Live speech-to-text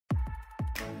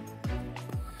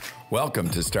Welcome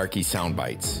to Starkey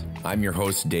Soundbites. I'm your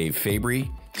host, Dave Fabry,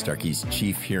 Starkey's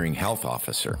Chief Hearing Health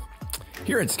Officer.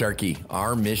 Here at Starkey,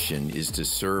 our mission is to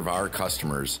serve our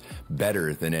customers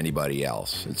better than anybody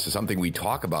else. It's something we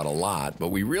talk about a lot, but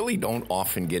we really don't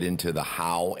often get into the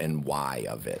how and why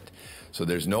of it. So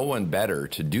there's no one better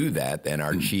to do that than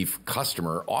our Chief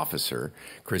Customer Officer,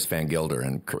 Chris VanGuilder.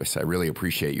 And Chris, I really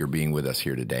appreciate your being with us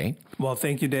here today. Well,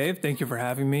 thank you, Dave. Thank you for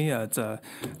having me. It's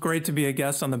great to be a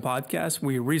guest on the podcast.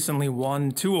 We recently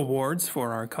won 2 awards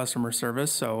for our customer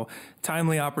service, so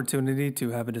timely opportunity to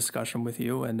have a discussion with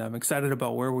you, and I'm excited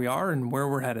about where we are and where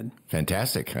we're headed.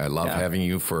 Fantastic. I love having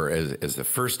you as the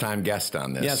first-time guest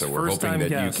on this. Yes, so we're hoping that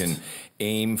guest. You can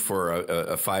aim for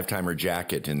a 5-timer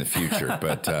jacket in the future,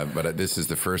 but this is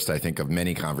the first, I think, of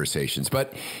many conversations.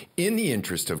 But in the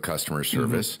interest of customer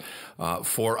service,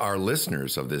 for our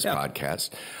listeners of this podcast,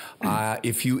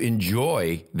 if you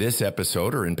enjoy this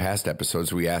episode or in past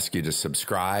episodes, we ask you to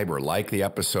subscribe or like the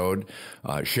episode,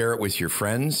 share it with your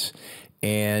friends.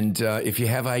 And if you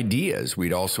have ideas,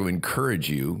 we'd also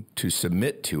encourage you to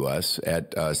submit to us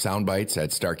at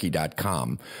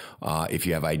soundbites@starkey.com if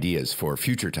you have ideas for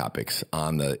future topics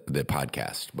on the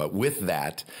podcast. But with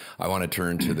that, I want to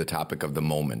turn to the topic of the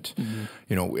moment.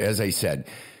 You know, as I said,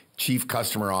 Chief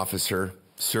Customer Officer,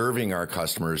 serving our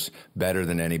customers better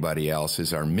than anybody else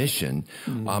is our mission.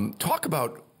 Talk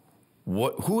about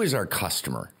who is our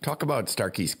customer? Talk about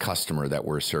Starkey's customer that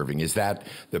we're serving. Is that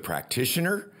the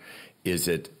practitioner? Is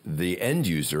it the end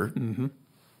user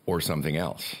or something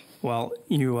else? Well,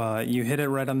 you hit it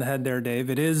right on the head there,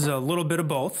 Dave. It is a little bit of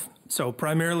both. So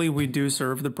primarily we do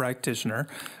serve the practitioner.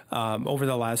 Over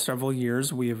the last several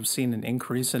years, we have seen an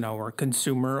increase in our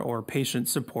consumer or patient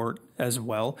support as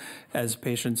well, as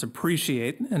patients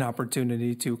appreciate an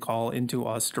opportunity to call into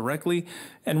us directly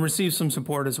and receive some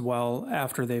support as well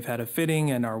after they've had a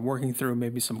fitting and are working through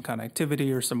maybe some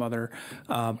connectivity or some other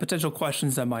potential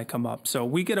questions that might come up. So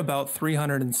we get about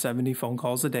 370 phone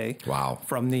calls a day. Wow.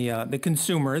 From the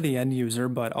consumer, the end user,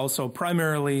 but also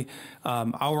primarily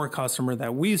our customer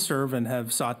that we serve and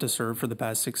have sought to serve for the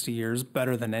past 60 years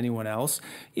better than anyone else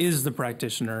is the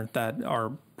practitioner that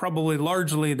are probably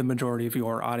largely the majority of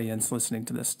your audience listening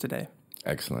to this today.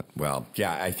 Excellent. Well,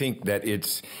 yeah, I think that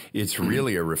it's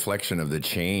really a reflection of the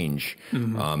change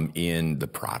in the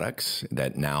products,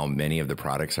 that now many of the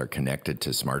products are connected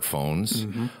to smartphones.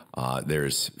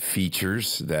 There's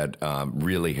features that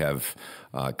really have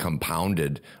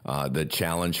compounded the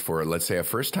challenge for, let's say, a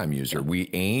first-time user. We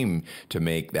aim to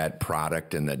make that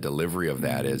product and the delivery of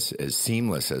that as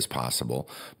seamless as possible.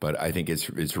 But I think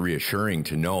it's reassuring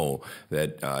to know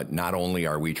that not only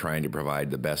are we trying to provide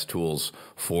the best tools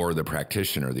for the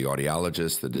practitioner, the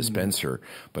audiologist, the dispenser,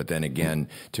 but then again,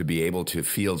 to be able to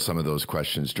field some of those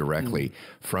questions directly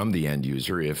from the end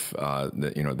user if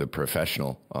the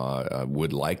professional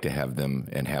would like to have them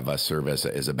and have us serve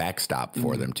as a backstop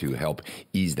for them to help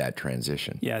ease that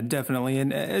transition. Yeah, definitely.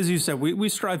 And as you said, we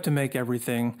strive to make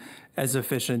everything as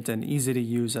efficient and easy to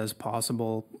use as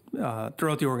possible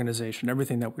throughout the organization,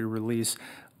 everything that we release.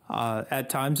 At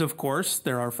times, of course,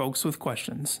 there are folks with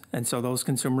questions, and so those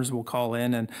consumers will call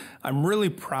in, and I'm really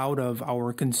proud of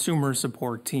our consumer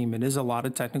support team. It is a lot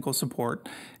of technical support,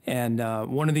 and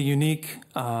one of the unique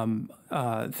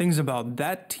things about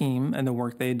that team and the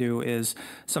work they do is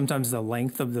sometimes the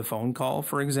length of the phone call,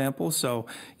 for example. So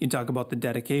you talk about the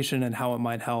dedication and how it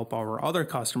might help our other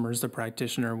customers, the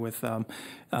practitioner, with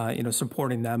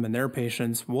supporting them and their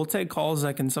patients. We'll take calls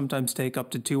that can sometimes take up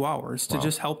to 2 hours to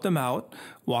just help them out,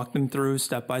 walk them through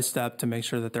step by step to make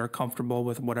sure that they're comfortable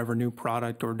with whatever new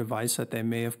product or device that they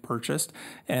may have purchased,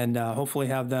 and hopefully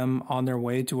have them on their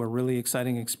way to a really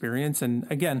exciting experience.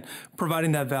 And again,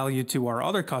 providing that value to our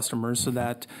other customers so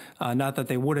that not that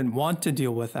they wouldn't want to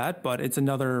deal with that, but it's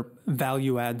another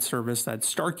value add service that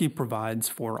Starkey provides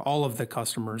for all of the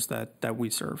customers that we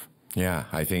serve. Yeah,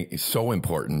 I think it's so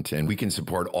important, and we can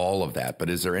support all of that. But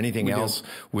is there anything else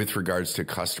with regards to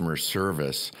customer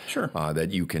service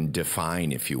that you can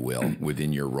define, if you will,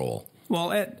 within your role?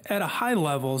 Well, at a high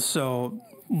level, so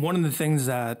one of the things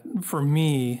that, for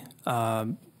me,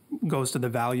 goes to the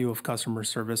value of customer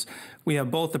service, we have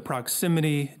both the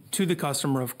proximity to the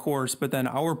customer, of course, but then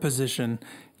our position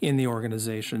in the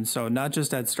organization. So not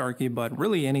just at Starkey, but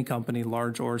really any company,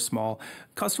 large or small,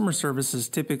 customer service is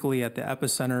typically at the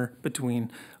epicenter between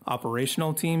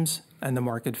operational teams and the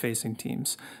market-facing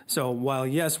teams. So while,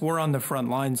 yes, we're on the front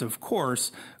lines, of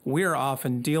course, we're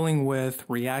often dealing with,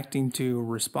 reacting to,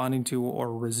 responding to,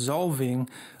 or resolving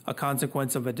a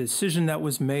consequence of a decision that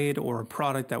was made or a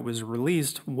product that was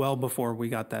released well before we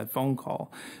got that phone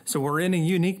call. So we're in a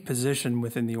unique position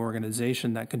within the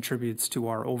organization that contributes to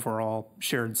our overall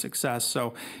shared success.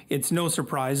 So it's no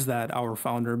surprise that our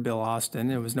founder, Bill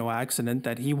Austin, it was no accident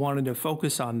that he wanted to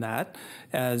focus on that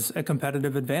as a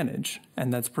competitive advantage.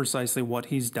 And that's precisely what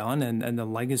he's done, and the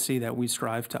legacy that we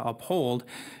strive to uphold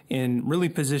in really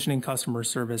positioning customer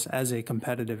service as a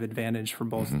competitive advantage for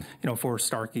both, for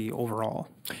Starkey overall.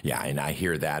 Yeah, and I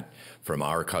hear that from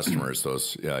our customers,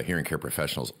 those hearing care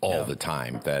professionals, all the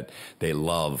time, that they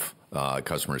love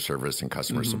customer service and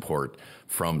customer support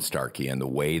from Starkey and the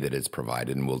way that it's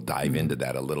provided. And we'll dive into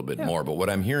that a little bit more. But what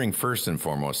I'm hearing first and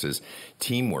foremost is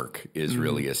teamwork is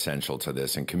really essential to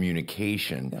this, and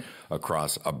communication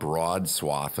across a broad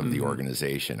swath of the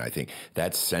organization. I think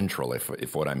that's central.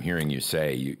 If what I'm hearing you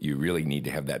say, you really need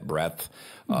to have that breadth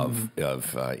of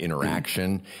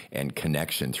interaction and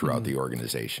connection throughout the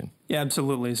organization. Yeah,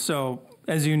 absolutely. So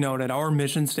as you noted, our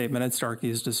mission statement at Starkey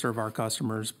is to serve our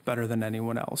customers better than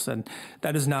anyone else. And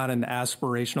that is not an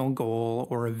aspirational goal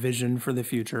or a vision for the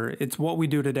future. It's what we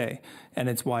do today. And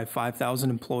it's why 5,000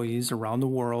 employees around the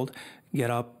world get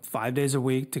up 5 days a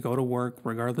week to go to work,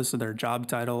 regardless of their job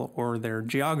title or their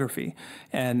geography.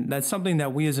 And that's something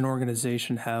that we as an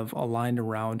organization have aligned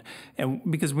around, and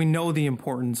because we know the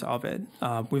importance of it.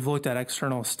 We've looked at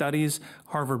external studies.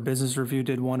 Harvard Business Review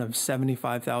did one of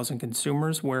 75,000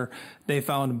 consumers, where they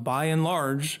found, by and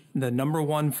large, the number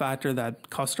one factor that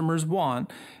customers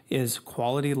want is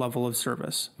quality level of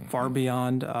service, far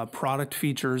beyond product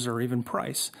features or even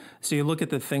price. So you look at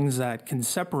the things that can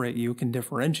separate you, can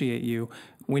differentiate you.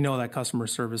 We know that customer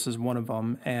service is one of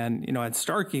them. And, at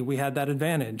Starkey, we had that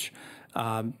advantage.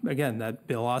 Again, that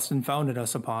Bill Austin founded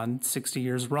us upon 60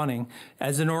 years running.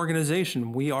 As an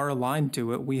organization, we are aligned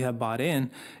to it. We have bought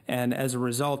in. And as a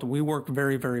result, we work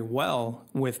very, very well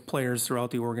with players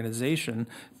throughout the organization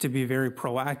to be very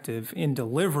proactive in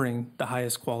delivering the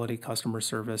highest quality customer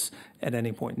service at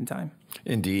any point in time.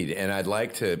 Indeed. And I'd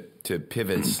like to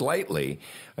pivot slightly,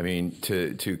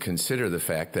 to consider the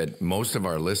fact that most of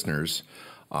our listeners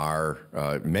are,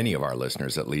 many of our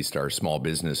listeners at least, are small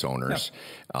business owners,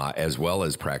 as well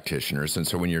as practitioners. And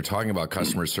so when you're talking about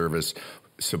customer service,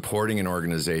 supporting an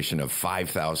organization of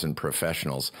 5,000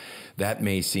 professionals, that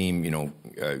may seem,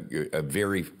 a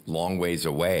very long ways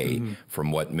away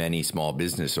from what many small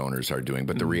business owners are doing.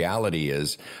 But the reality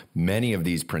is many of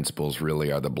these principles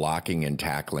really are the blocking and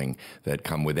tackling that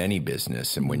come with any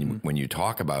business. And when you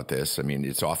talk about this,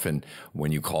 it's often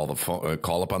when you call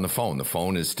up on the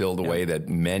phone is still the way that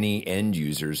many end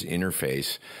users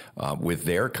interface with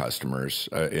their customers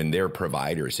and their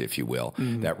providers, if you will.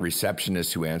 That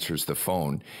receptionist who answers the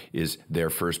phone is their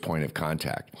first point of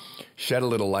contact. Shed a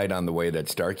little light on the way that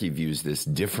Starkey views this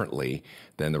differently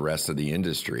than the rest of the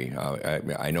industry.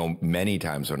 I know many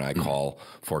times when I call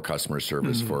for customer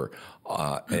service for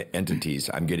entities,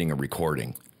 I'm getting a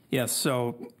recording. Yes,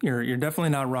 so you're definitely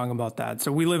not wrong about that.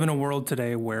 So we live in a world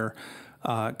today where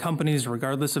companies,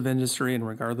 regardless of industry and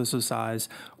regardless of size,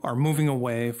 are moving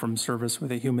away from service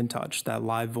with a human touch, that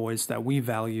live voice that we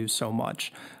value so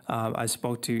much. I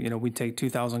spoke to, we take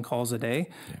 2,000 calls a day.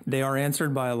 Yeah. They are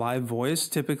answered by a live voice,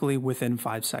 typically within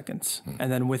 5 seconds. And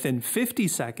then within 50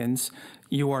 seconds,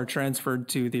 you are transferred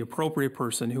to the appropriate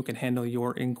person who can handle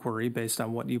your inquiry based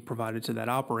on what you provided to that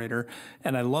operator.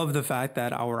 And I love the fact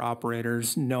that our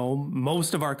operators know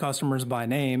most of our customers by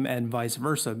name and vice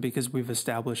versa, because we've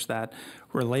established that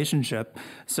relationship.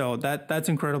 So that's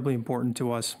incredibly important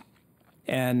to us.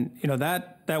 And,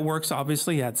 that works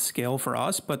obviously at scale for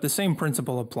us, but the same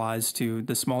principle applies to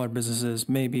the smaller businesses,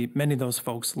 maybe many of those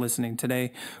folks listening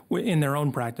today in their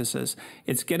own practices.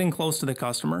 It's getting close to the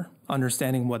customer,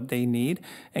 understanding what they need,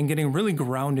 and getting really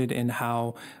grounded in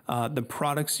how the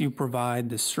products you provide,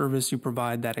 the service you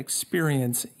provide, that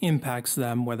experience impacts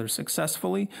them, whether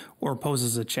successfully or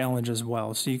poses a challenge as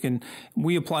well. So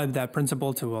we applied that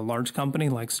principle to a large company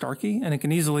like Starkey, and it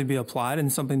can easily be applied.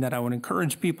 And something that I would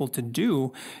encourage people to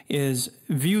do is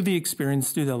view the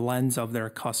experience through the lens of their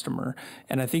customer.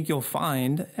 And I think you'll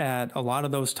find at a lot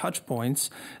of those touch points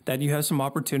that you have some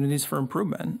opportunities for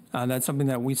improvement. That's something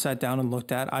that we sat down and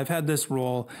looked at. I've had this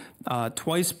role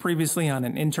twice previously on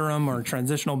an interim or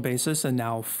transitional basis, and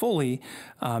now fully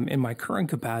in my current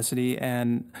capacity.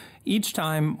 And each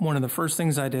time, one of the first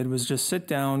things I did was just sit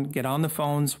down, get on the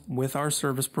phones with our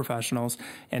service professionals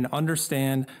and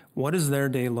understand what does their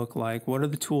day look like, what are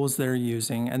the tools they're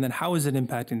using, and then how is it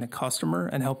impacting the customer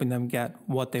offer and helping them get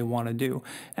what they want to do.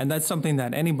 And that's something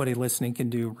that anybody listening can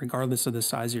do regardless of the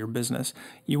size of your business.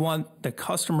 You want the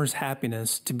customer's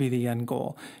happiness to be the end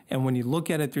goal. And when you look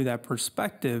at it through that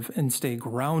perspective and stay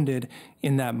grounded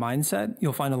in that mindset,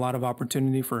 you'll find a lot of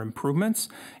opportunity for improvements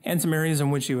and some areas in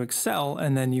which you excel,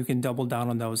 and then you can double down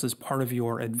on those as part of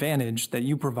your advantage that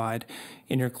you provide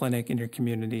in your clinic, in your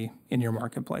community, in your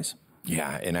marketplace.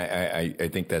 Yeah, and I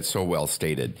think that's so well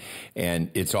stated. And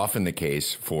it's often the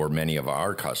case for many of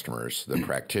our customers, the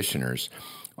practitioners,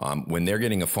 when they're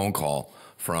getting a phone call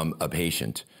from a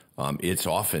patient, it's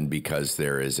often because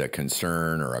there is a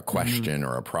concern or a question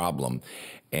or a problem.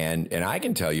 And I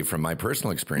can tell you from my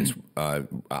personal experience,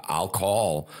 I'll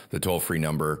call the toll-free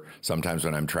number sometimes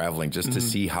when I'm traveling just to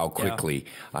see how quickly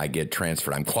I get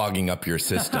transferred. I'm clogging up your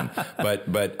system, but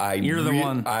You're the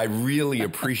one. I really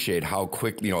appreciate how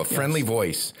quickly, a friendly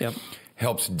voice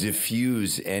helps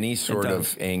diffuse any sort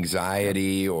of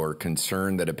anxiety or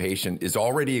concern that a patient is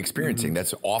already experiencing.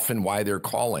 That's often why they're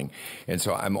calling. And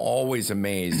so I'm always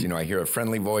amazed. I hear a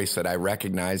friendly voice that I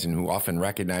recognize and who often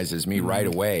recognizes me right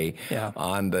away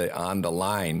on the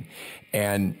line.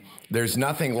 And there's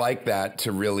nothing like that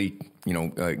to really,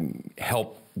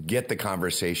 help get the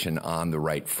conversation on the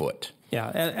right foot. Yeah,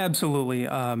 absolutely.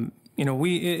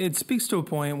 It speaks to a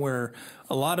point where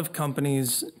a lot of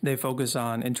companies, they focus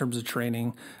on, in terms of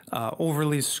training,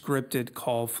 overly scripted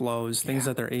call flows, things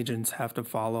that their agents have to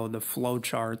follow, the flow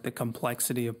chart, the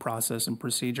complexity of process and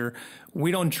procedure.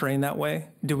 We don't train that way.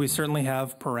 Do we certainly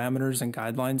have parameters and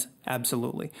guidelines?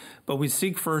 Absolutely. But we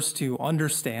seek first to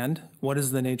understand what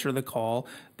is the nature of the call,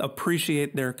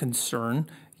 appreciate their concern,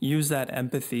 use that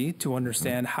empathy to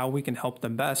understand how we can help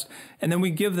them best. And then we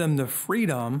give them the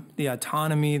freedom, the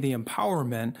autonomy, the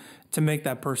empowerment to make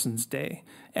that person's day.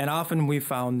 And often we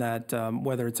found that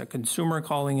whether it's a consumer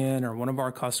calling in or one of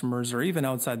our customers or even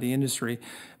outside the industry,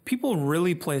 people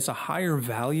really place a higher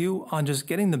value on just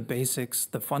getting the basics,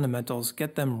 the fundamentals,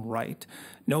 get them right.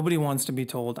 Nobody wants to be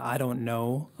told, I don't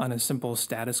know, on a simple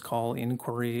status call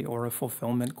inquiry or a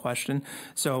fulfillment question.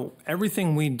 So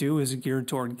everything we do is geared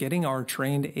toward getting our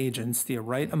trained agents the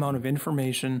right amount of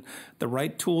information, the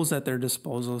right tools at their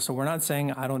disposal. So we're not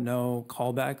saying, I don't know,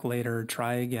 call back later,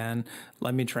 try again,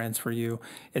 let me transfer you.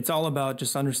 It's all about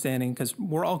just understanding, because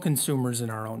we're all consumers in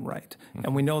our own right.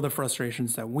 And we know the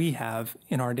frustrations that we have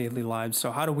in our daily lives.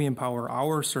 So how do we empower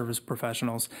our service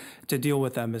professionals to deal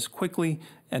with them as quickly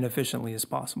and efficiently as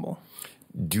possible?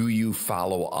 Do you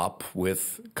follow up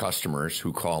with customers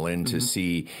who call in to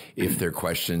see if their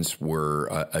questions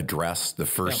were addressed the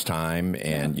first time?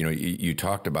 And, you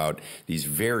talked about these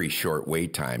very short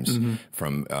wait times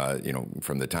from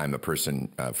the time a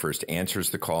person first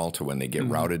answers the call to when they get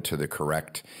routed to the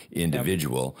correct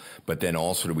individual. But then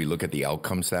also, do we look at the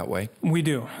outcomes that way? We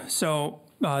do. So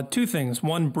two things.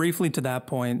 One, briefly to that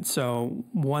point. So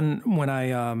when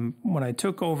I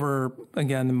took over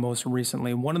again most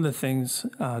recently, one of the things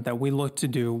that we looked to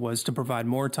do was to provide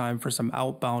more time for some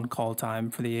outbound call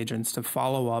time for the agents to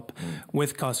follow up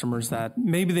with customers that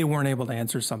maybe they weren't able to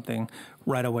answer something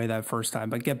right away that first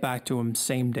time, but get back to them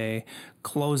same day,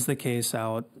 close the case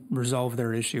out, resolve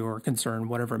their issue or concern,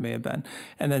 whatever it may have been.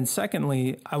 And then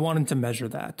secondly, I wanted to measure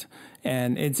that.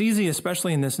 And it's easy,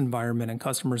 especially in this environment in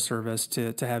customer service,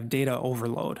 to have data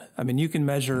overload. I mean, you can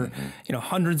measure,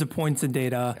 hundreds of points of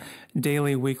data,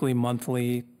 daily, weekly,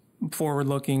 monthly,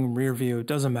 forward-looking, rear view, it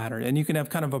doesn't matter. And you can have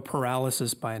kind of a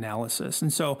paralysis by analysis.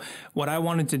 And so what I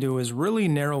wanted to do is really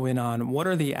narrow in on what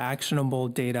are the actionable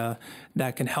data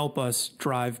that can help us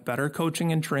drive better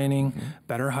coaching and training,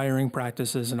 better hiring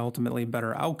practices, and ultimately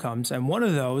better outcomes. And one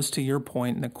of those, to your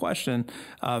point in the question,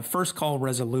 first call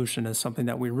resolution is something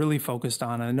that we really focused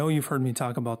on. I know you've heard me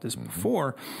talk about this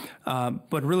before,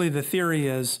 but really the theory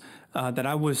is that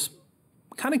I was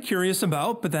kind of curious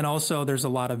about, but then also there's a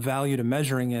lot of value to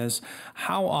measuring, is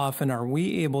how often are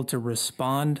we able to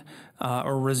respond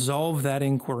or resolve that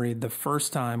inquiry the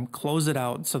first time, close it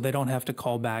out so they don't have to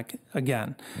call back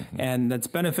again. And that's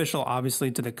beneficial,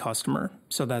 obviously, to the customer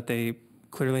so that they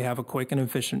clearly have a quick and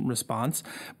efficient response.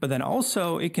 But then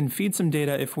also it can feed some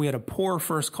data. If we had a poor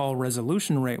first call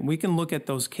resolution rate, we can look at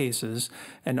those cases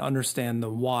and understand the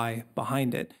why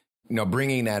behind it. Now,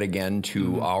 bringing that again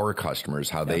to our customers,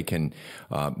 how they can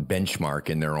benchmark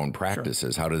in their own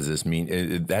practices. How does this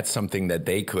mean? That's something that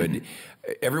they could,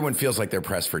 everyone feels like they're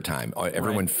pressed for time.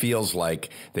 Everyone feels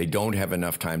like they don't have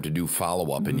enough time to do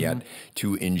follow-up. And yet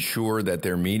to ensure that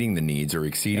they're meeting the needs or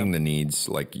exceeding the needs,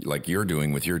 like you're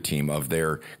doing with your team, of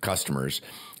their customers,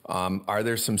 are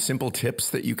there some simple tips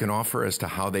that you can offer as to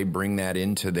how they bring that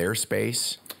into their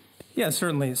space? Yeah,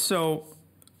 certainly. So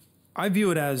I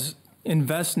view it as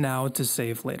invest now to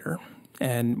save later.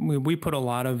 And we put a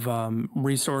lot of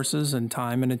resources and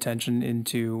time and attention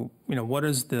into, what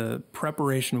is the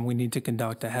preparation we need to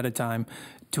conduct ahead of time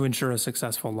to ensure a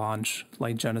successful launch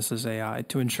like Genesis AI,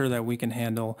 to ensure that we can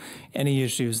handle any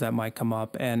issues that might come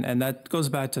up. And that goes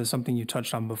back to something you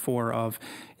touched on before of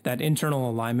that internal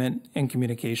alignment and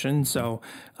communication. So,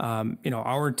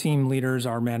 our team leaders,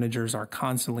 our managers are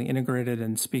constantly integrated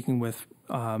and speaking with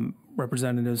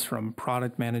representatives from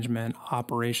product management,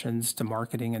 operations to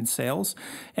marketing and sales,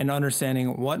 and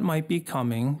understanding what might be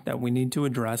coming that we need to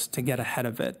address to get ahead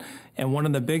of it. And one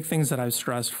of the big things that I've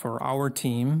stressed for our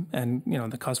team and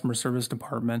the customer service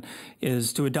department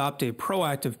is to adopt a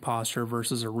proactive posture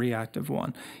versus a reactive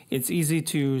one. It's easy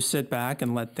to sit back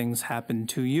and let things happen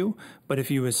to you, but if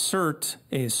you assert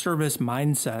a service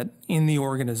mindset in the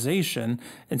organization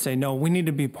and say, no, we need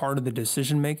to be part of the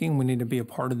decision making, we need to be a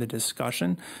part of the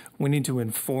discussion, we need to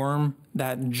inform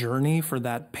that journey for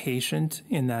that patient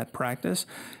in that practice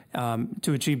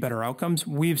to achieve better outcomes.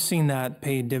 We've seen that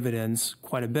pay dividends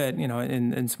quite a bit,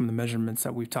 in some of the measurements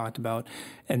that we've talked about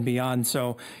and beyond.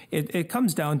 So it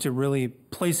comes down to really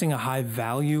placing a high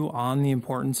value on the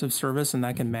importance of service, and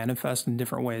that can manifest in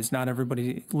different ways. Not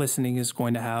everybody listening is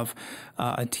going to have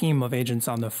a team of agents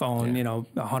on the phone,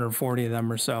 140 of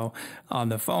them or so on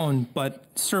the phone, but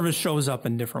service shows up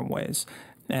in different ways.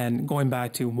 And going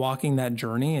back to walking that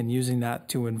journey and using that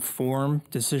to inform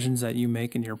decisions that you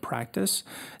make in your practice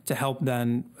to help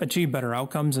then achieve better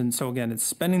outcomes. And so again, it's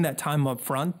spending that time up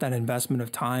front, that investment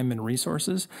of time and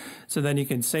resources, so then you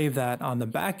can save that on the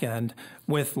back end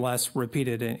with less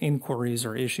repeated inquiries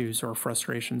or issues or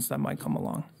frustrations that might come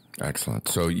along. Excellent.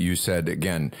 So you said,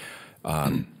 again,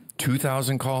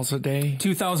 2,000 calls a day?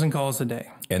 2,000 calls a day.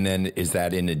 And then is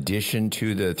that in addition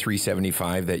to the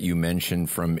 375 that you mentioned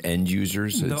from end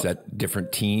users? Is that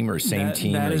different team or same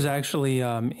team? That is actually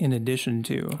in addition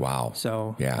to. Wow.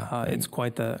 So it's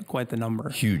quite the number.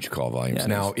 Huge call volumes.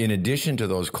 Now, in addition to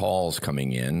those calls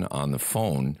coming in on the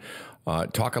phone,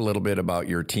 talk a little bit about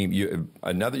your team. You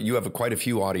have quite a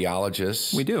few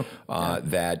audiologists. We do.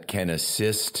 That can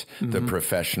assist the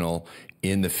professional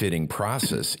in the fitting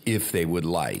process if they would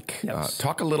like. Yes.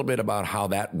 Talk a little bit about how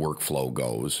that workflow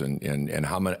goes and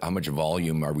how much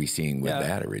volume are we seeing with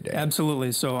that every day?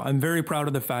 Absolutely. So I'm very proud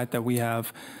of the fact that we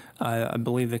have, I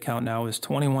believe the count now is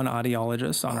 21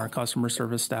 audiologists on our customer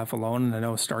service staff alone. And I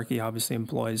know Starkey obviously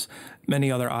employs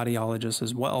many other audiologists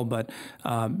as well, but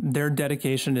their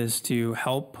dedication is to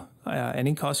help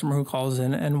any customer who calls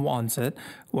in and wants it,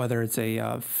 whether it's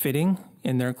a fitting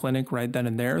in their clinic right then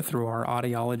and there through our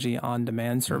audiology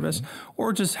on-demand service,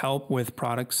 or just help with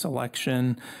product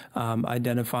selection,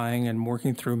 identifying and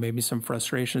working through maybe some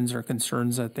frustrations or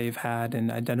concerns that they've had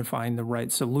and identifying the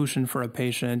right solution for a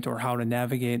patient or how to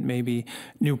navigate maybe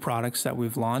new products that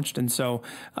we've launched. And so,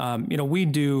 we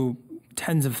do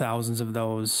tens of thousands of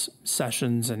those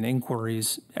sessions and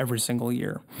inquiries every single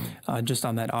year, just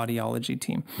on that audiology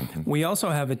team. We also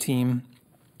have a team.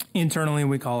 Internally,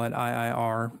 we call it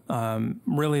IIR.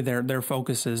 Really, their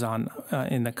focus is on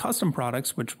in the custom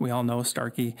products, which we all know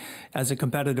Starkey has a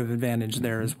competitive advantage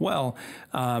there as well.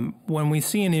 When we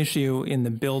see an issue in the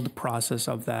build process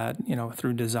of that,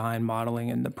 through design, modeling,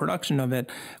 and the production of it,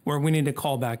 where we need to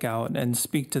call back out and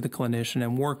speak to the clinician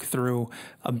and work through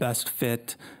a best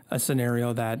fit, a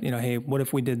scenario that, hey, what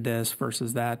if we did this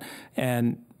versus that?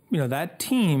 And, that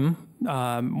team,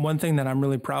 one thing that I'm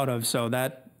really proud of, so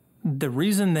that the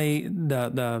reason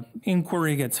the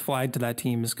inquiry gets flagged to that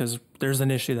team is because there's an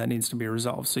issue that needs to be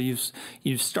resolved. So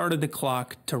you've started the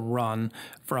clock to run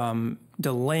from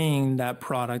delaying that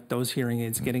product, those hearing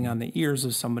aids, getting on the ears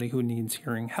of somebody who needs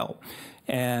hearing help.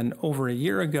 And over a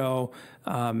year ago,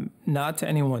 not to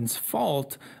anyone's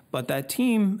fault, but that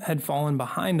team had fallen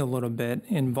behind a little bit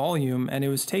in volume, and it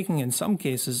was taking, in some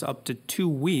cases, up to 2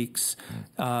 weeks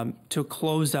to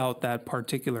close out that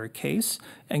particular case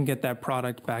and get that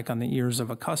product back on the ears of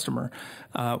a customer.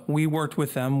 We worked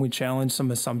with them. We challenged some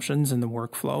assumptions in the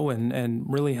workflow and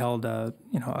really held a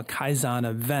Kaizen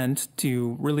event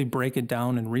to really break it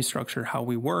down and restructure how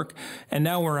we work. And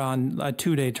now we're on a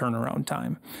 2-day turnaround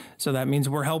time. So that means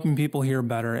we're helping people hear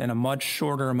better in a much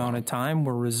shorter amount of time.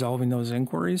 We're resolving those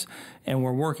inquiries, and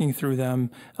we're working through them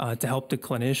to help the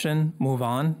clinician move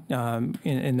on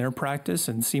in their practice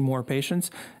and see more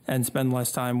patients and spend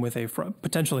less time with a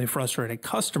potentially frustrated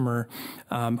customer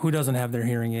who doesn't have their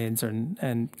hearing aids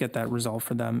and get that resolved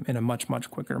for them in a much,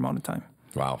 much quicker amount of time.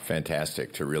 Wow,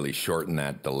 fantastic to really shorten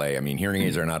that delay. I mean, hearing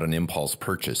aids are not an impulse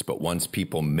purchase, but once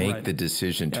people make the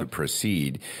decision to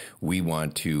proceed, we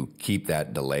want to keep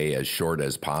that delay as short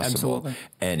as possible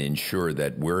and ensure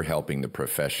that we're helping the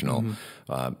professional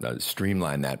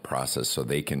streamline that process so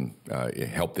they can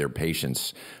help their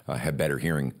patients have better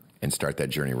hearing and start that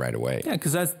journey right away. Yeah,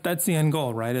 because that's the end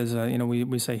goal, right? Is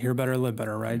we say hear better, live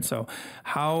better, right? So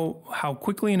how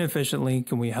quickly and efficiently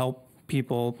can we help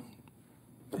people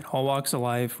in all walks of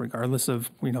life, regardless of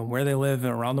where they live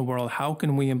around the world? How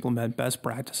can we implement best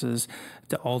practices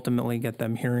to ultimately get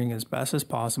them hearing as best as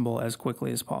possible, as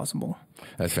quickly as possible?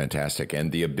 That's fantastic.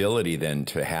 And the ability then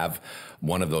to have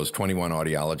one of those 21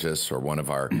 audiologists or one of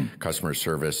our customer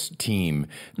service team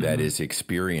that is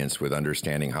experienced with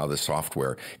understanding how the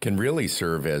software can really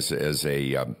serve as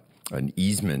an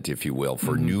easement, if you will,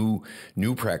 for new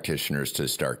practitioners to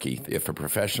Starkey. If a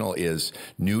professional is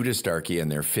new to Starkey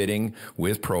and they're fitting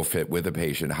with ProFit with a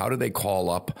patient, how do they call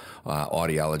up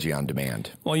Audiology on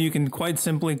Demand? Well, you can quite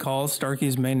simply call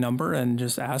Starkey's main number and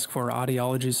just ask for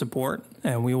audiology support,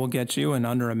 and we will get you in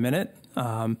under a minute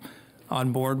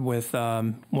on board with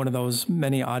one of those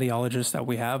many audiologists that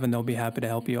we have, and they'll be happy to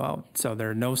help you out. So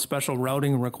there's no special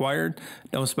routing required,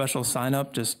 no special sign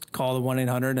up. Just call the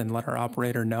 1-800 and let our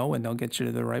operator know, and they'll get you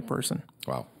to the right person.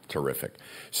 Wow, terrific.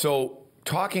 So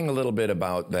talking a little bit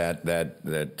about that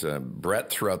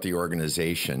breadth throughout the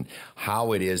organization,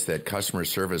 how it is that customer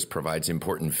service provides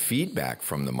important feedback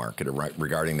from the market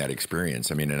regarding that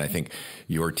experience. I mean, and I think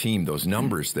your team, those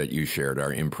numbers that you shared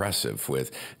are impressive, with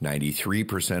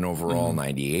 93% overall,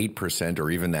 98%,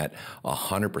 or even that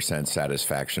 100%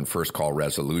 satisfaction first call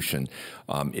resolution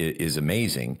is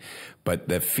amazing. But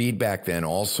the feedback then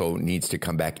also needs to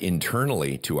come back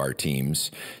internally to our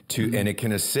teams and it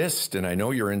can assist. And I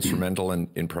know you're instrumental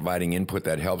in providing input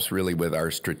that helps really with our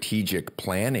strategic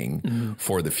planning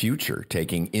for the future,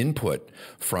 taking input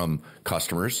from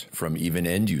customers, from even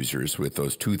end users with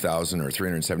those 2,000 or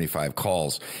 375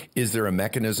 calls. Is there a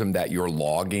mechanism that you're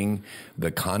logging the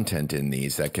content in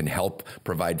these that can help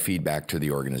provide feedback to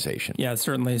the organization? Yeah,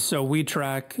 certainly. So we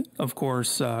track, of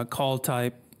course, call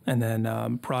type, and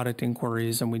then product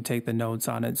inquiries, and we take the notes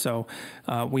on it. So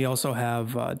we also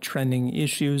have trending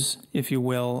issues, if you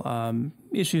will.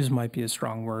 Issues might be a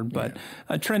strong word, but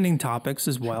trending topics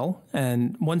as well.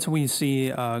 And once we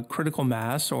see critical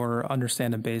mass or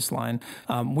understand a baseline,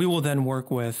 we will then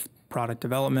work with product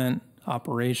development,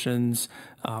 operations,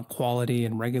 quality,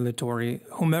 and regulatory,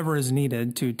 whomever is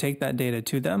needed to take that data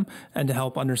to them and to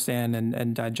help understand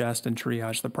and digest and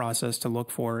triage the process to look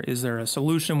for, is there a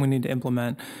solution we need to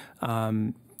implement?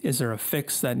 Is there a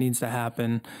fix that needs to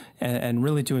happen? And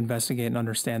really to investigate and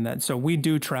understand that. So we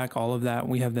do track all of that.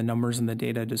 We have the numbers and the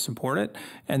data to support it.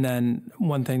 And then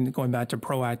one thing, going back to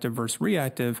proactive versus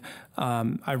reactive,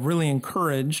 I really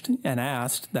encouraged and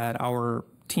asked that our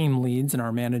team leads and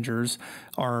our managers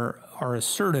are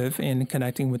assertive in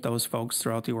connecting with those folks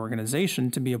throughout the organization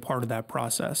to be a part of that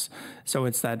process. So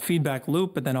it's that feedback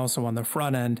loop, but then also on the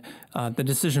front end, the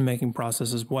decision-making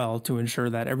process as well, to ensure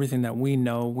that everything that we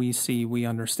know, we see, we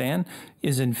understand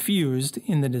is infused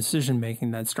in the decision-making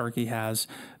that Starkey has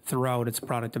throughout its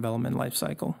product development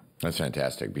lifecycle. That's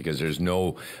fantastic, because there's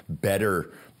no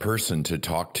better person to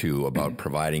talk to about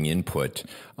providing input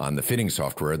on the fitting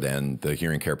software than the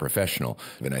hearing care professional.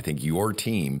 And I think your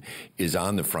team is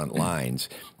on the front lines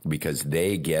because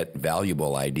they get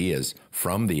valuable ideas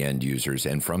from the end users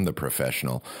and from the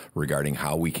professional regarding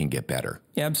how we can get better.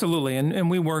 Yeah, absolutely.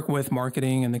 And we work with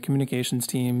marketing and the communications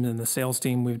team and the sales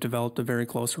team. We've developed a very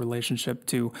close relationship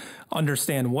to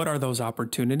understand what are those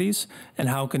opportunities and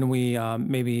how can we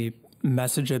maybe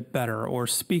message it better or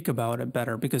speak about it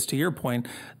better. Because to your point,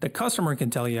 the customer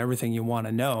can tell you everything you want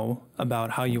to know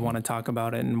about how you want to talk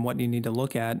about it and what you need to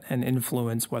look at and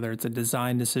influence, whether it's a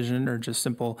design decision or just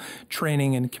simple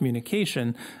training and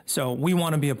communication. So we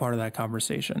want to be a part of that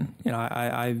conversation. You know,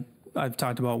 I've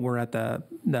talked about we're at the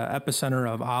epicenter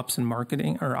of ops and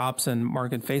marketing, or ops and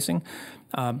market facing.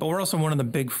 But we're also one of the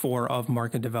big four of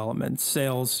market development: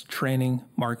 sales, training,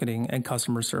 marketing, and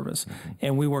customer service.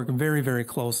 And we work very, very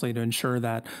closely to ensure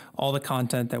that all the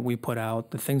content that we put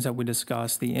out, the things that we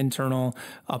discuss, the internal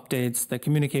updates, the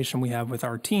communication we have with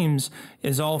our teams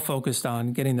is all focused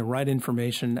on getting the right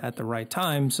information at the right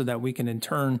time so that we can in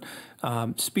turn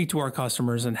speak to our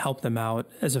customers and help them out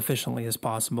as efficiently as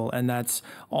possible. And that's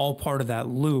all part of that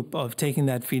loop of taking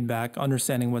that feedback,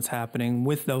 understanding what's happening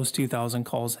with those 2,000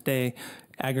 calls a day,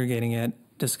 aggregating it,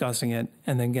 discussing it,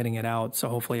 and then getting it out. So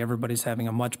hopefully everybody's having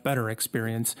a much better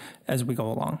experience as we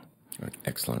go along.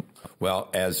 Excellent. Well,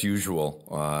 as usual,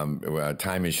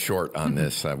 time is short on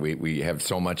this. We have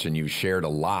so much, and you've shared a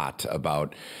lot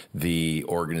about the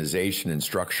organization and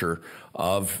structure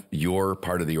of your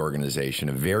part of the organization.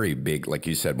 A very big, like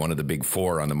you said, one of the big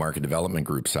four on the market development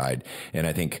group side. And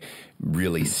I think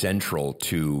really central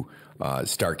to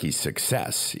Starkey's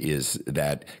success is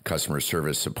that customer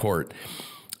service support.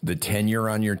 The tenure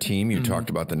on your team, you talked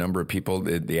about the number of people,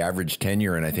 the average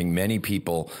tenure, and I think many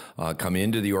people come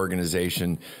into the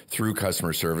organization through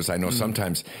customer service. I know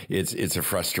sometimes it's a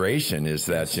frustration is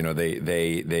that,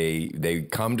 they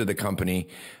come to the company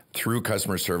through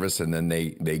customer service and then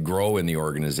they grow in the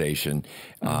organization.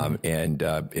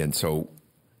 And so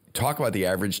talk about the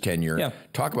average tenure. Yeah.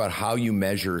 Talk about how you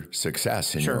measure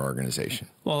success in your organization.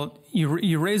 Well,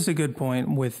 you raised a good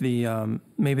point with the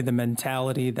maybe the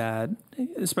mentality that,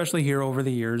 especially here over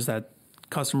the years, that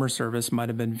customer service might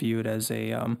have been viewed as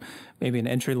a maybe an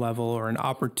entry level or an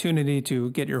opportunity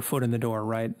to get your foot in the door,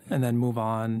 right, and then move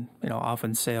on.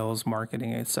 Often sales,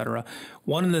 marketing, etc.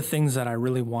 One of the things that I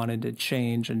really wanted to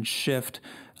change and shift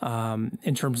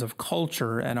in terms of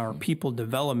culture and our people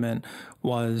development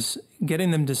was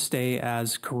getting them to stay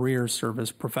as career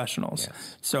service professionals.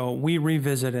 Yes. So we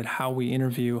revisited how we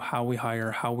interview, how we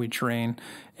hire, how we train,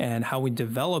 and how we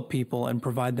develop people and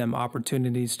provide them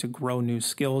opportunities to grow new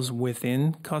skills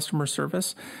within customer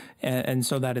service. And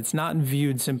so that it's not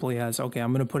viewed simply as, okay,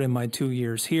 I'm going to put in my 2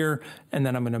 years here and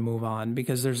then I'm going to move on,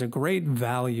 because there's a great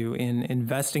value in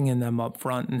investing in them up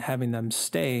front and having them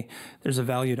stay. There's a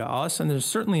value to us, and there's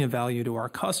certainly a value to our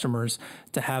customers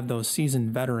to have those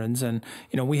seasoned veterans. And,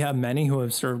 we have many who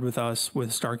have served with us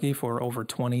with Starkey for over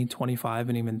 20, 25,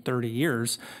 and even 30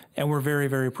 years. And we're very,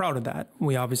 very proud of that.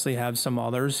 We obviously have some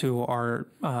others who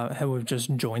have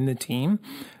just joined the team,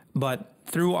 but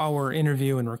through our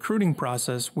interview and recruiting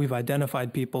process, we've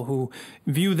identified people who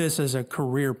view this as a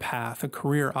career path, a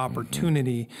career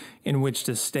opportunity in which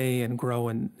to stay and grow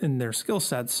in their skill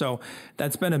sets. So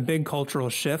that's been a big cultural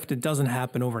shift. It doesn't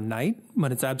happen overnight,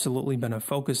 but it's absolutely been a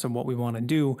focus of what we want to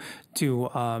do to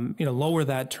lower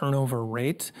that turnover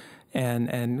rate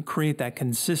and create that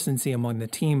consistency among the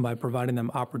team by providing them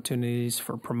opportunities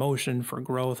for promotion, for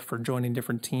growth, for joining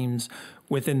different teams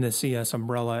within the CS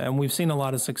umbrella. And we've seen a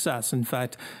lot of success. In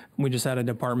fact, we just had a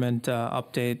department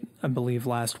update, I believe,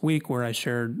 last week, where I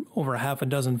shared over half a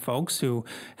dozen folks who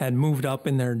had moved up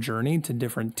in their journey to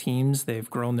different teams. They've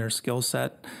grown their skill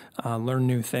set, learned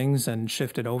new things, and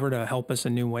shifted over to help us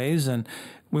in new ways. And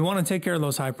we want to take care of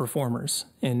those high performers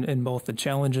in both the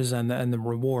challenges and the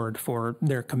reward for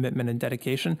their commitment and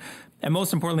dedication. And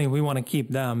most importantly, we want to keep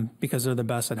them because they're the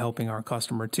best at helping our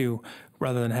customer too,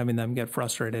 rather than having them get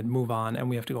frustrated, move on, and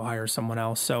we have to go hire someone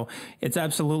else. So it's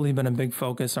absolutely been a big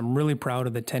focus. I'm really proud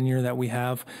of the tenure that we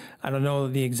have. I don't know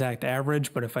the exact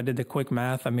average, but if I did the quick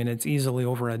math, it's easily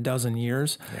over a dozen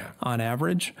years on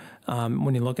average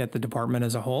when you look at the department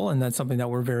as a whole. And that's something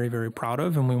that we're very, very proud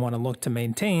of, and we want to look to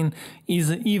maintain,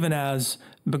 even as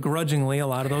begrudgingly a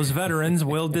lot of those veterans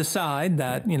will decide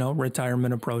that,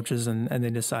 retirement approaches and they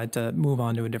decide to move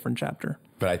on to a different chapter.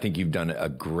 But I think you've done a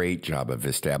great job of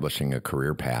establishing a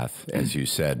career path, as you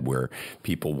said, where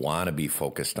people want to be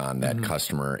focused on that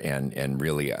customer and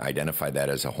really identify that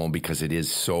as a home, because it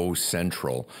is so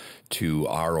central to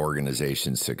our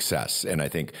organization's success. And I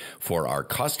think for our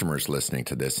customers listening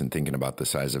to this and thinking about the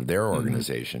size of their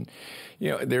organization,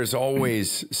 there's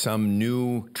always some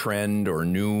new trend or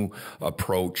new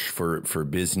approach for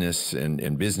business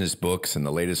and business books and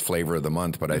the latest flavor of the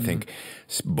month. But I think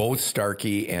both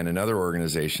Starkey and another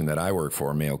organization that I work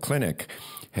for, Mayo Clinic,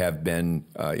 have been,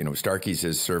 Starkey's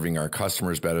is serving our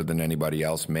customers better than anybody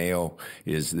else. Mayo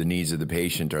is the needs of the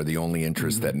patient are the only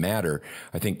interests that matter.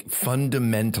 I think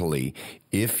fundamentally,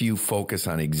 if you focus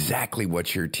on exactly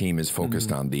what your team is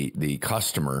focused on, the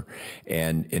customer,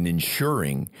 and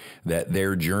ensuring that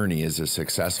their journey is a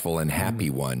successful and happy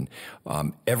one,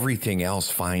 everything else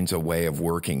finds a way of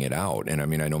working it out. And I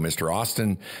know Mr.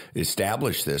 Austin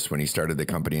established this when he started the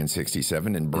company in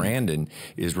 '67, and Brandon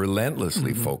is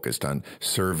relentlessly focused on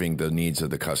serving the needs of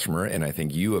the customer. And I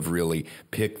think you have really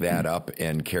picked that up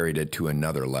and carried it to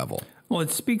another level. Well,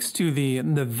 it speaks to the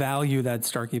value that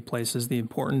Starkey places, the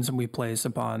importance we place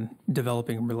upon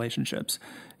developing relationships.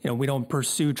 We don't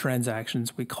pursue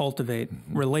transactions, we cultivate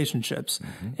relationships.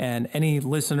 And any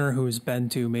listener who's been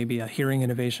to maybe a Hearing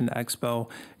Innovation Expo,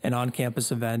 an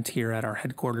on-campus event here at our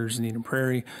headquarters in Eden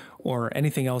Prairie, or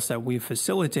anything else that we've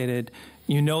facilitated,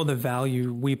 you know the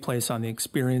value we place on the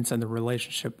experience and the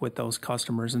relationship with those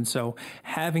customers. And so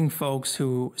having folks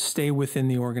who stay within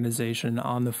the organization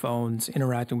on the phones,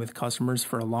 interacting with customers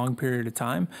for a long period of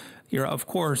time, you're, of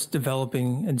course,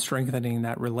 developing and strengthening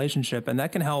that relationship, and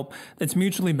that can help. It's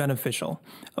mutually beneficial.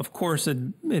 Of course,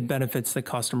 it benefits the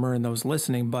customer and those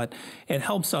listening, but it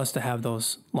helps us to have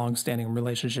those long-standing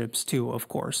relationships too, of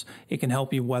course. It can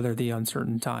help you weather the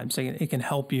uncertain times. It can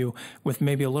help you with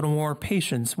maybe a little more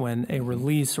patience when a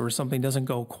release or something doesn't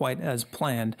go quite as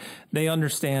planned. They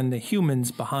understand the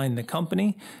humans behind the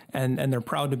company, and they're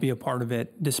proud to be a part of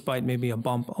it, despite maybe a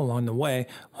bump along the way.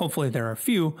 Hopefully there are a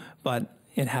few, but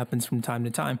it happens from time to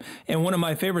time. And one of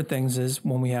my favorite things is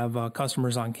when we have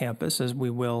customers on campus, as we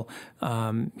will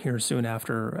here soon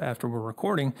after we're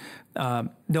recording,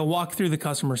 they'll walk through the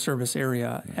customer service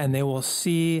area and they will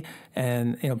see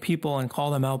people and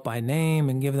call them out by name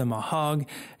and give them a hug.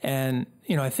 And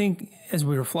I think as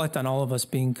we reflect on all of us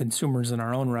being consumers in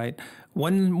our own right,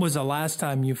 when was the last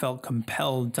time you felt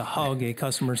compelled to hug a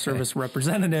customer service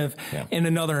representative in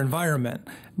another environment?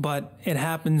 But it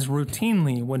happens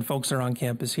routinely when folks are on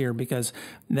campus here because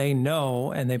they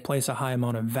know and they place a high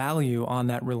amount of value on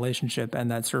that relationship and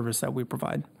that service that we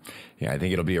provide. Yeah, I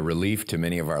think it'll be a relief to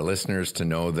many of our listeners to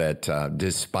know that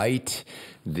despite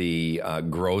the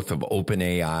growth of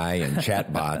OpenAI and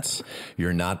chatbots,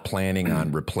 you're not planning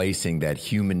on replacing that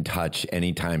human touch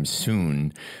anytime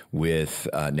soon with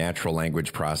natural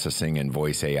language processing and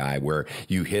voice AI, where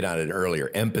you hit on it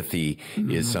earlier. Empathy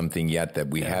is something yet that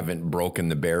we haven't broken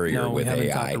the barrier with we haven't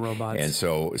AI. taught the robots.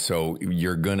 And so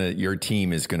your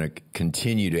team is going to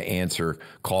continue to answer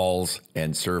calls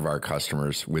and serve our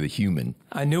customers with a human.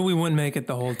 I knew we wouldn't make it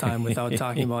the whole time without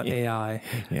talking about AI.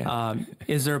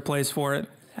 Is there a place for it?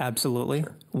 Absolutely.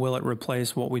 Will it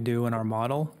replace what we do in our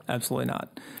model? Absolutely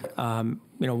not.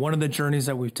 One of the journeys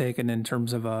that we've taken in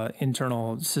terms of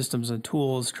internal systems and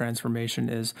tools transformation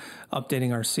is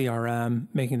updating our CRM,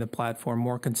 making the platform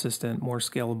more consistent, more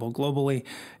scalable globally,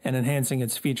 and enhancing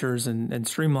its features and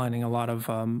streamlining a lot of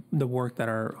the work that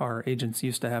our agents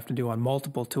used to have to do on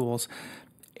multiple tools.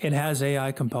 It has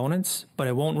AI components, but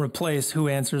it won't replace who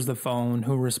answers the phone,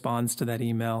 who responds to that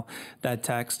email, that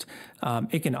text.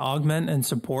 It can augment and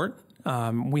support.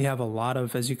 We have a lot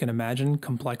of, as you can imagine,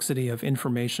 complexity of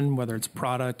information, whether it's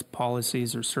product,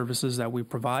 policies, or services that we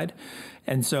provide.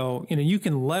 And so, you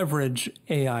can leverage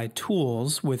AI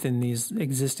tools within these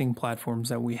existing platforms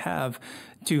that we have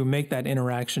to make that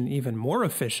interaction even more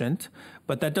efficient,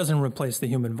 but that doesn't replace the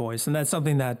human voice. And that's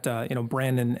something that,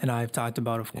 Brandon and I have talked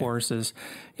about, of course, is,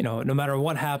 no matter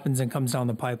what happens and comes down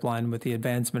the pipeline with the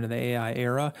advancement of the AI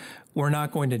era, we're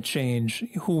not going to change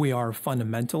who we are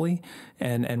fundamentally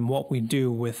and what we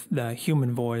do with the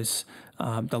human voice,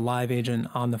 the live agent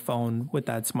on the phone with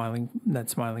that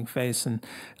smiling face.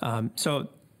 And so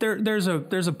there's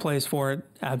a place for it,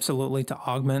 absolutely, to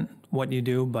augment what you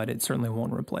do, but it certainly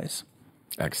won't replace.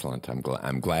 Excellent.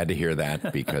 I'm glad to hear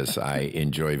that because I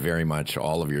enjoy very much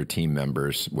all of your team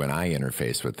members when I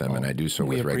interface with them, and I do so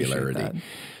with regularity.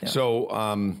 Yeah.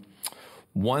 So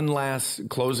one last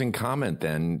closing comment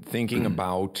then, thinking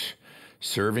about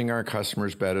serving our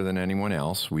customers better than anyone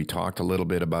else. We talked a little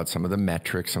bit about some of the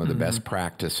metrics, some of the best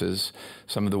practices,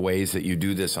 some of the ways that you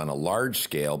do this on a large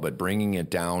scale, but bringing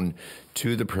it down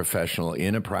to the professional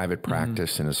in a private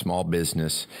practice, in a small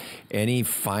business. Any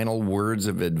final words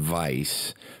of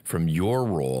advice from your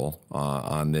role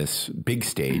on this big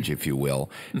stage, if you will,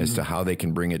 as to how they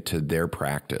can bring it to their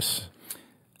practice?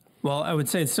 Well, I would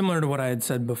say it's similar to what I had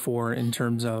said before in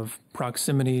terms of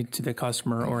proximity to the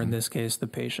customer, or in this case, the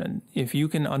patient. If you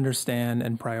can understand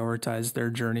and prioritize their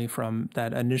journey from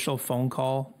that initial phone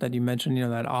call that you mentioned,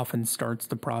 that often starts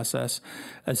the process,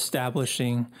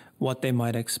 establishing what they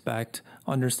might expect,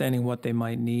 understanding what they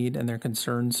might need and their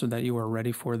concerns so that you are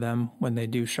ready for them when they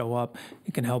do show up.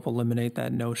 It can help eliminate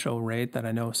that no-show rate that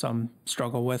I know some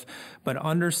struggle with, but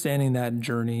understanding that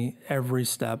journey every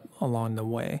step along the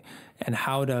way. And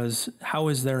how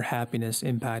is their happiness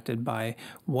impacted by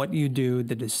what you do,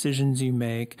 the decisions you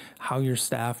make, how your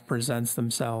staff presents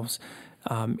themselves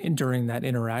during that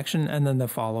interaction, and then the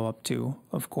follow-up too,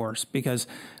 of course, because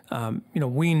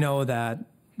we know that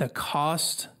the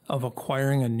cost of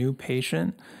acquiring a new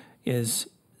patient is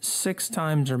 6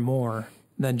 times or more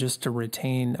than just to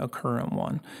retain a current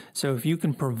one. So if you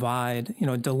can provide,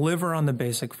 deliver on the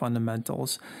basic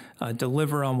fundamentals,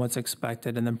 deliver on what's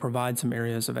expected, and then provide some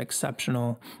areas of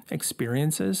exceptional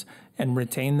experiences and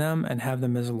retain them and have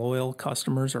them as loyal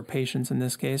customers or patients in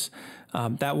this case,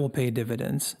 that will pay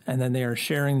dividends. And then they are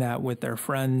sharing that with their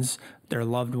friends, their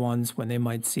loved ones when they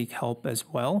might seek help as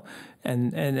well.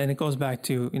 And it goes back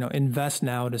to, invest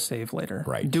now to save later.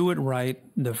 Right. Do it right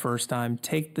the first time.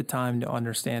 Take the time to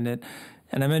understand it.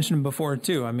 And I mentioned before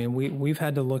too, I mean, we've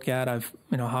had to look at, I've,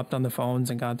 hopped on the phones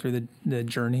and gone through the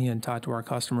journey and talked to our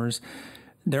customers.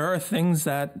 There are things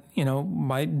that,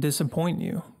 might disappoint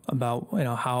you about,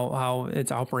 how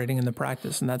it's operating in the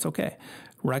practice, and that's okay.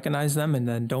 Recognize them, and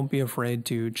then don't be afraid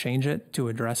to change it, to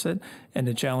address it, and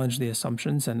to challenge the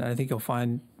assumptions. And I think you'll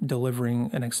find delivering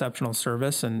an exceptional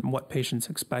service and what patients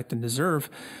expect and deserve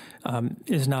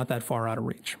is not that far out of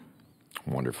reach.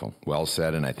 Wonderful. Well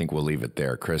said, and I think we'll leave it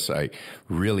there. Chris, I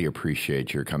really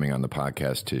appreciate your coming on the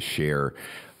podcast to share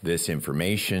this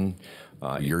information.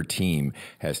 Your team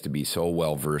has to be so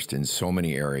well-versed in so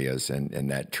many areas and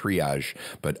that triage,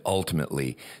 but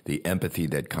ultimately the empathy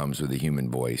that comes with the human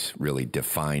voice really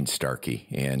defines Starkey,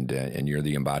 and you're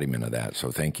the embodiment of that. So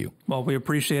thank you. Well, we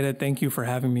appreciate it. Thank you for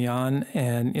having me on.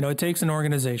 And, it takes an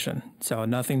organization. So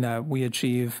nothing that we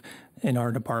achieve in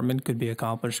our department could be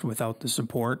accomplished without the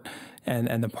support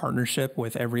and the partnership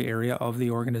with every area of the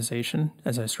organization,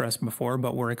 as I stressed before.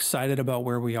 But we're excited about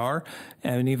where we are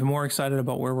and even more excited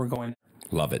about where we're going.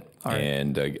 Love it. Right.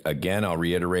 And again, I'll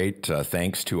reiterate,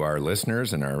 thanks to our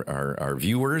listeners and our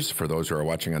viewers, for those who are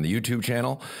watching on the YouTube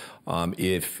channel.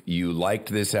 If you liked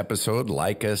this episode,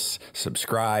 like us,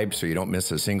 subscribe so you don't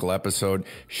miss a single episode,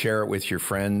 share it with your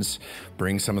friends,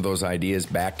 bring some of those ideas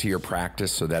back to your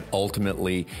practice so that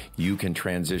ultimately you can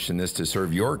transition this to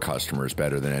serve your customers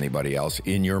better than anybody else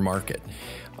in your market.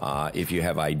 If you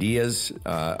have ideas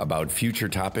about future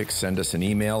topics, send us an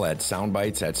email at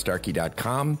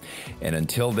soundbites@starkey.com. And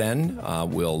until then,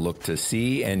 we'll look to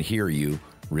see and hear you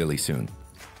really soon.